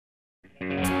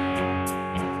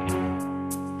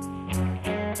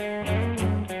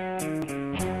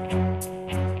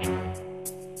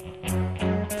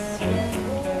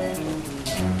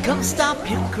Stop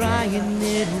your crying,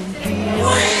 it'll be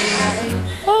alright.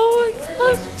 Oh my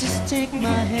God. Just take my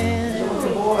hand,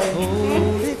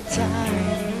 hold it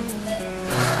tight.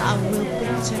 I will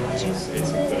protect you,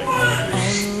 all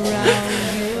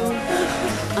around you.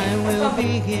 I will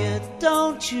be here,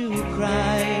 don't you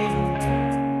cry.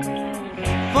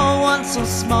 For one so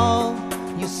small,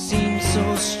 you seem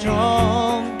so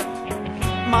strong.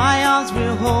 My arms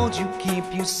will hold you,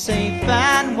 keep you safe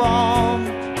and warm.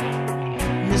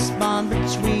 This bond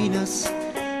between us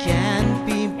can't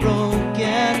be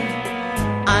broken.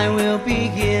 I will be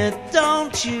here,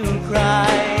 don't you cry.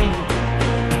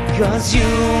 'Cause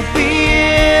you'll be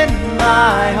in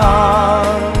my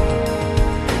heart.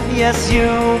 Yes,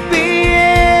 you'll be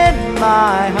in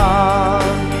my heart.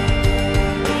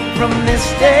 From this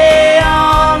day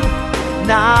on,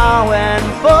 now and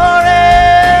forevermore.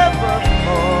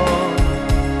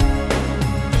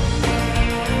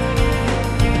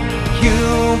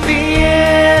 You'll be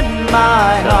in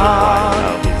my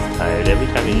heart.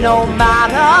 No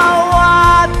matter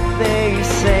what they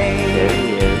say,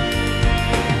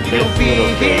 you'll be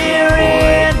here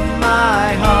in my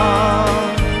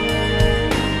heart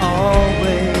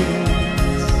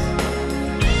always.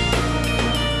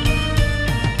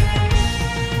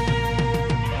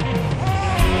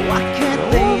 Why can't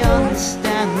they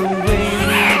understand the way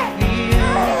we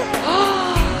feel?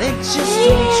 They just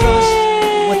don't trust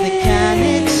what they can't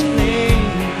explain.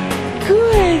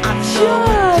 Good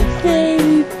job,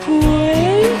 baby boy.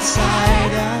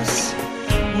 Inside us,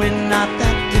 we're not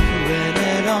that different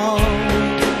at all.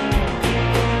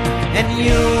 And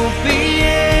you'll be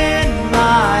in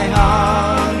my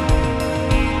heart.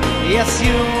 Yes,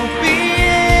 you'll be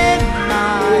in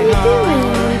my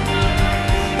heart.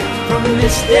 From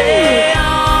this day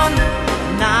on,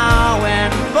 now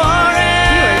and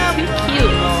forever. You are too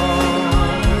cute.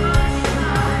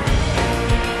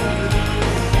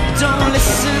 Don't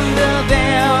listen to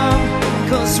them,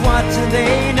 'cause what do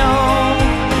they know?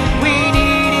 We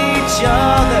need each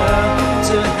other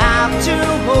to have to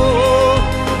hold.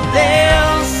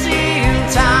 They'll see in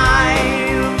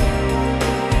time,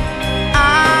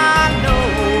 I know.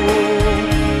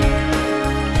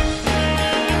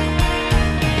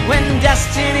 When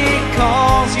destiny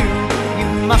calls you, you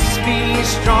must be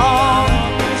strong.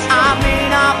 I may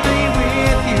not be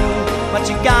with you, but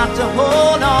you got to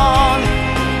hold on.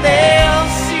 They'll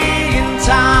see in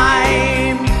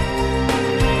time,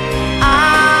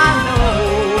 I know.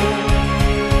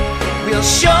 We'll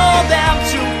show them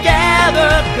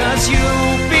together, 'cause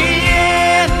you'll be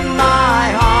in my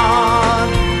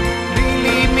heart.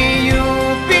 Believe me,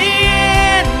 you'll be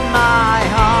in my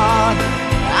heart.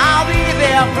 I'll be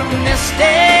there from this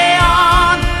day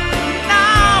on,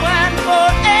 now and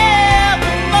forevermore.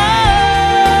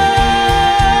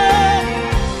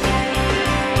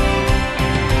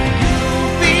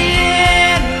 You'll be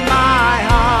in my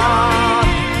heart,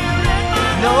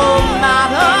 no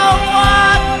matter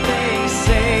what they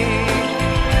say.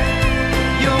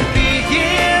 You'll be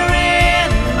here in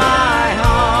my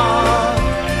heart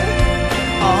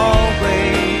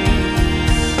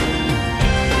always,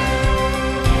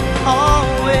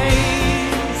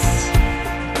 always.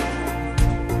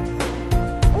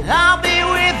 I'll be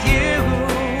with you.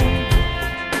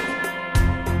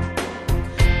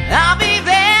 I'll be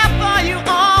there for you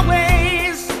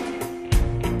always,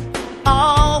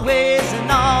 always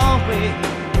and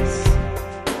always.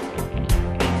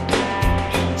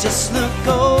 Just look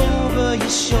over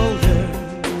your shoulder.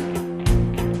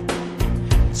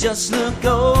 Just look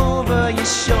over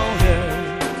your shoulder.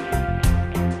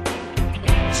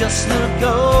 Just look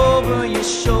over your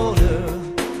shoulder.